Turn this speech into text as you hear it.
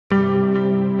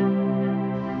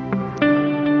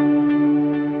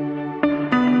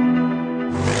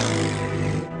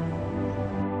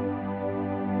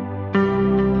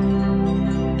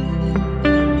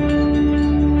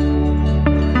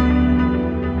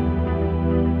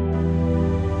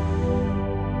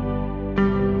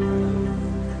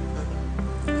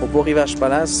Beau Rivage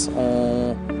Palace,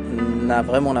 on a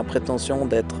vraiment la prétention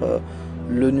d'être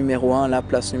le numéro 1, la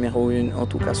place numéro 1, en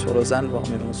tout cas sur Lausanne, voire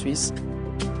même en Suisse.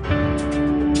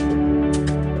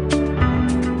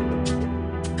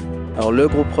 Alors le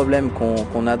gros problème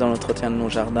qu'on a dans l'entretien de nos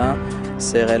jardins,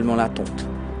 c'est réellement la tonte.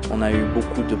 On a eu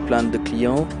beaucoup de plaintes de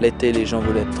clients. L'été, les gens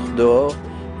veulent être dehors,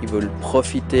 ils veulent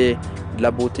profiter de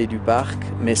la beauté du parc,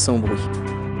 mais sans bruit.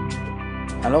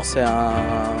 Alors c'est un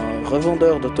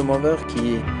revendeur d'Automower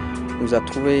qui nous a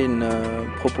trouvé une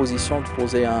proposition de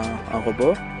poser un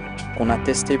robot qu'on a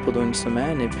testé pendant une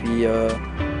semaine et puis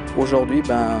aujourd'hui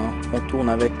on tourne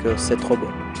avec 7 robots.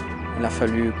 Il a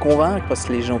fallu convaincre parce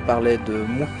que les gens parlaient de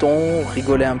moutons,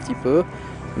 rigolaient un petit peu,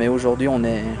 mais aujourd'hui on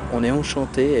est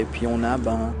enchanté et puis on a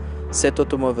 7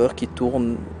 Automowers qui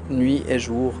tournent nuit et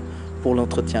jour pour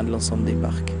l'entretien de l'ensemble des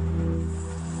parcs.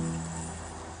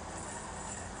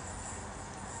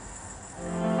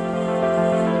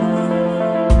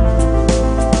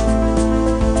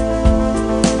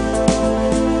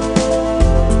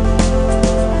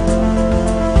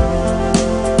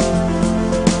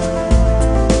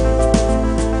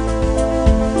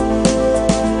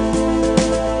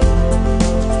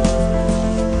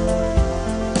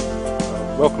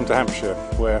 Welcome to Hampshire,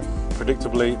 where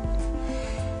predictably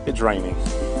it's raining.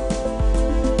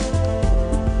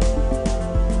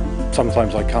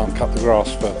 Sometimes I can't cut the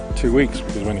grass for 2 weeks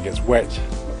because when it gets wet,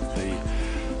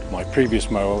 my previous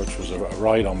mower, which was a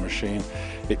ride-on machine,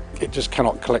 it just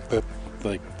cannot collect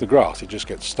the grass. It just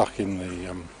gets stuck in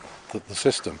the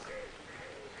system.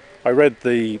 I read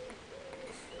the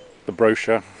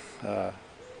brochure.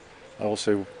 I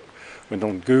also went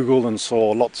on Google and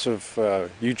saw lots of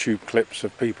YouTube clips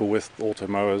of people with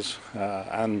Automowers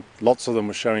and lots of them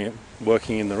were showing it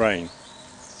working in the rain.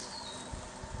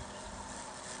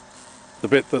 The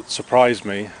bit that surprised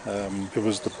me it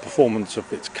was the performance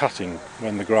of its cutting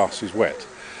when the grass is wet,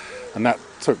 and that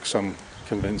took some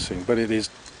convincing, but it is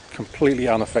completely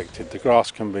unaffected. The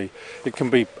grass can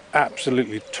be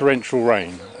absolutely torrential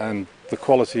rain and the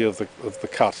quality of the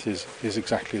cut is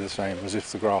exactly the same as if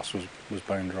the grass was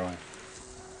bone dry.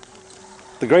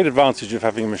 The great advantage of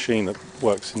having a machine that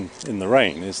works in the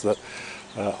rain is that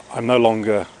I'm no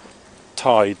longer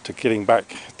tied to getting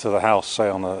back to the house, say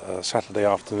on a Saturday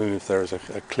afternoon if there is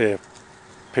a clear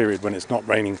period when it's not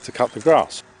raining to cut the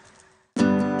grass.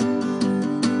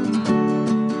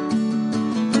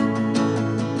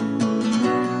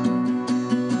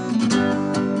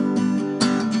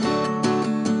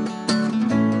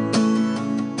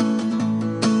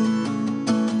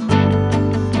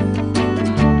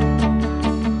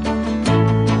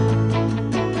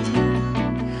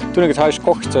 Toen ik het huis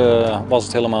kocht was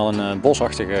het helemaal een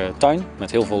bosachtige tuin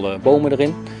met heel veel bomen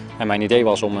erin. En mijn idee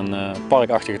was om een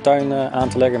parkachtige tuin aan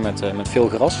te leggen met veel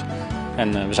gras.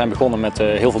 En we zijn begonnen met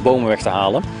heel veel bomen weg te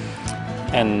halen.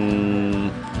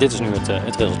 En dit is nu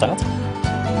het resultaat.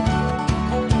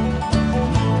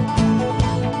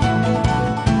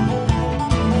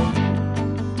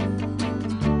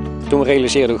 Toen we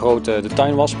realiseerden hoe groot de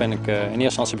tuin was, ben ik in eerste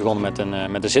instantie begonnen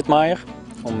met een zitmaaier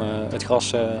om het gras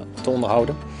te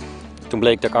onderhouden. Toen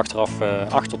bleek dat ik achteraf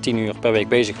 8 tot 10 uur per week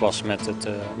bezig was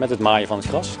met het maaien van het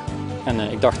gras. En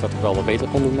ik dacht dat ik wel wat beter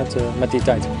kon doen met die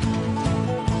tijd.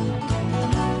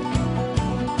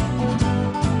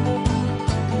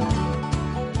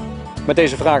 Met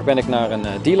deze vraag ben ik naar een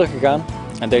dealer gegaan.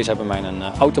 En deze hebben mij een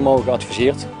Automower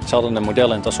geadviseerd. Ze hadden een model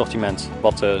in het assortiment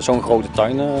wat zo'n grote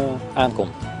tuin aankon.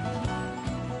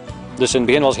 Dus in het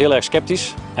begin was ik heel erg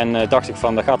sceptisch en dacht ik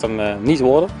van dat gaat hem niet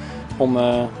worden om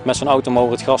met zo'n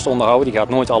Automower het gras te onderhouden. Die gaat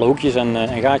nooit alle hoekjes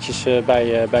en gaatjes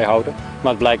bijhouden.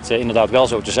 Maar het blijkt inderdaad wel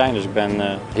zo te zijn, dus ik ben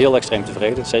heel extreem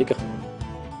tevreden, zeker.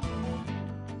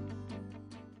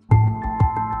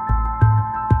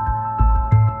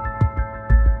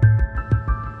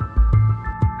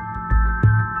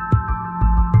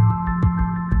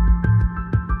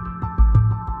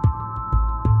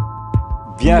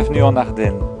 Bienvenue en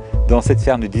Ardennes. Dans cette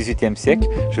ferme du XVIIIe siècle,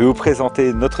 je vais vous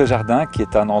présenter notre jardin qui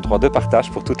est un endroit de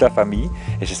partage pour toute la famille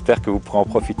et j'espère que vous pourrez en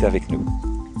profiter avec nous.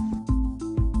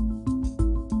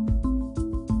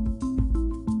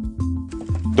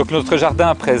 Donc notre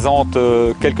jardin présente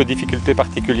quelques difficultés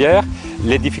particulières,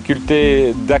 les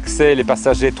difficultés d'accès, les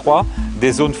passages étroits,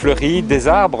 des zones fleuries, des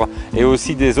arbres et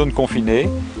aussi des zones confinées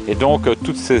et donc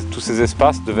tous ces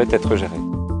espaces devaient être gérés.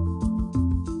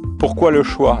 Pourquoi le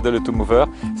choix de l'Automower?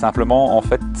 Simplement, en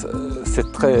fait,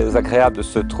 c'est très agréable de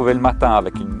se trouver le matin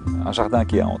avec un jardin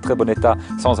qui est en très bon état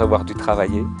sans avoir dû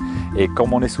travailler. Et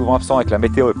comme on est souvent absent et que la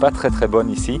météo n'est pas très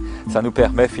bonne ici, ça nous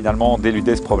permet finalement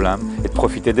d'éluder ce problème et de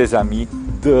profiter des amis,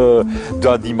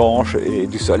 d'un dimanche et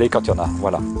du soleil quand il y en a.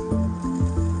 Voilà.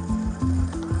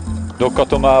 Donc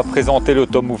quand on m'a présenté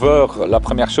l'Automower, la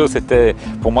première chose c'était,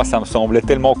 pour moi ça me semblait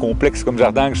tellement complexe comme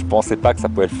jardin que je ne pensais pas que ça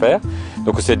pouvait le faire.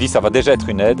 Donc on s'est dit ça va déjà être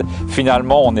une aide.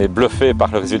 Finalement on est bluffé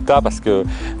par le résultat parce que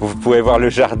vous pouvez voir le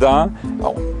jardin,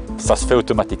 bon, ça se fait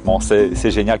automatiquement.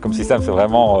 C'est génial comme système, c'est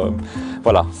vraiment,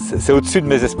 voilà, c'est au-dessus de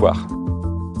mes espoirs.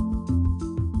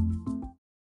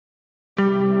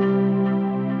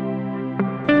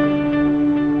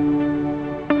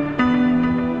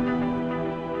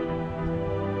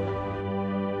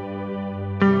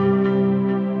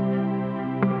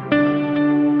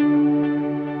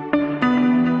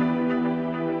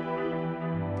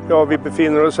 Ja, vi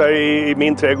befinner oss här i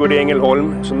min trädgård i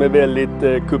Ängelholm som är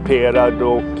väldigt kuperad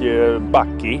och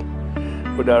backig.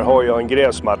 Och där har jag en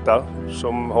gräsmatta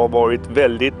som har varit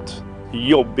väldigt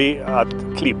jobbig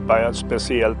att klippa,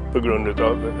 speciellt på grund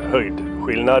av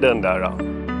höjdskillnaden där.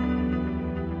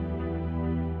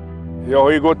 Jag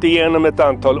har ju gått igenom ett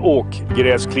antal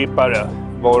åkgräsklippare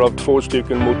varav 2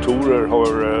 stycken motorer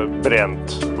har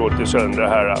bränt, gått sönder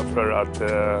här för att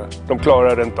de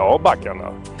klarar inte av backarna.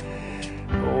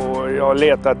 Och jag har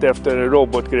letat efter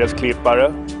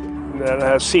robotgräsklippare. Den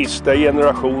här sista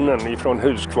generationen ifrån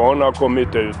Husqvarna har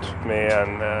kommit ut med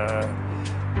en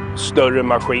större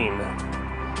maskin.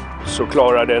 Så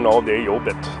klarar den av det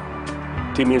jobbet.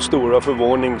 Till min stora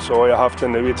förvåning så har jag haft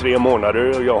den nu i 3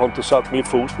 månader och jag har inte satt min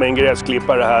fot med en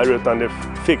gräsklippare här utan det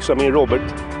fixar min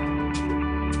robot.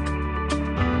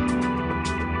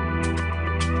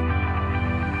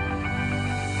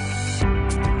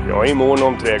 Jag är mån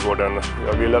om trädgården.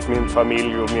 Jag vill att min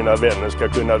familj och mina vänner ska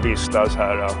kunna vistas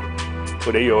här.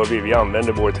 Och det gör vi. Vi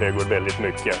använder vår trädgård väldigt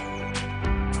mycket.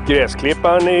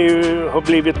 Gräsklipparen har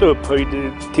blivit upphöjd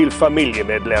till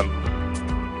familjemedlem.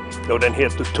 Och den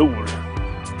heter Tor.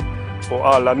 Och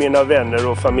alla mina vänner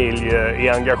och familj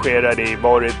är engagerade i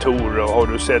var är Tor och har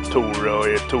du sett Tor och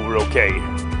är Tor okej?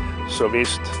 Så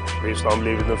visst har han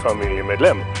blivit en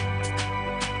familjemedlem.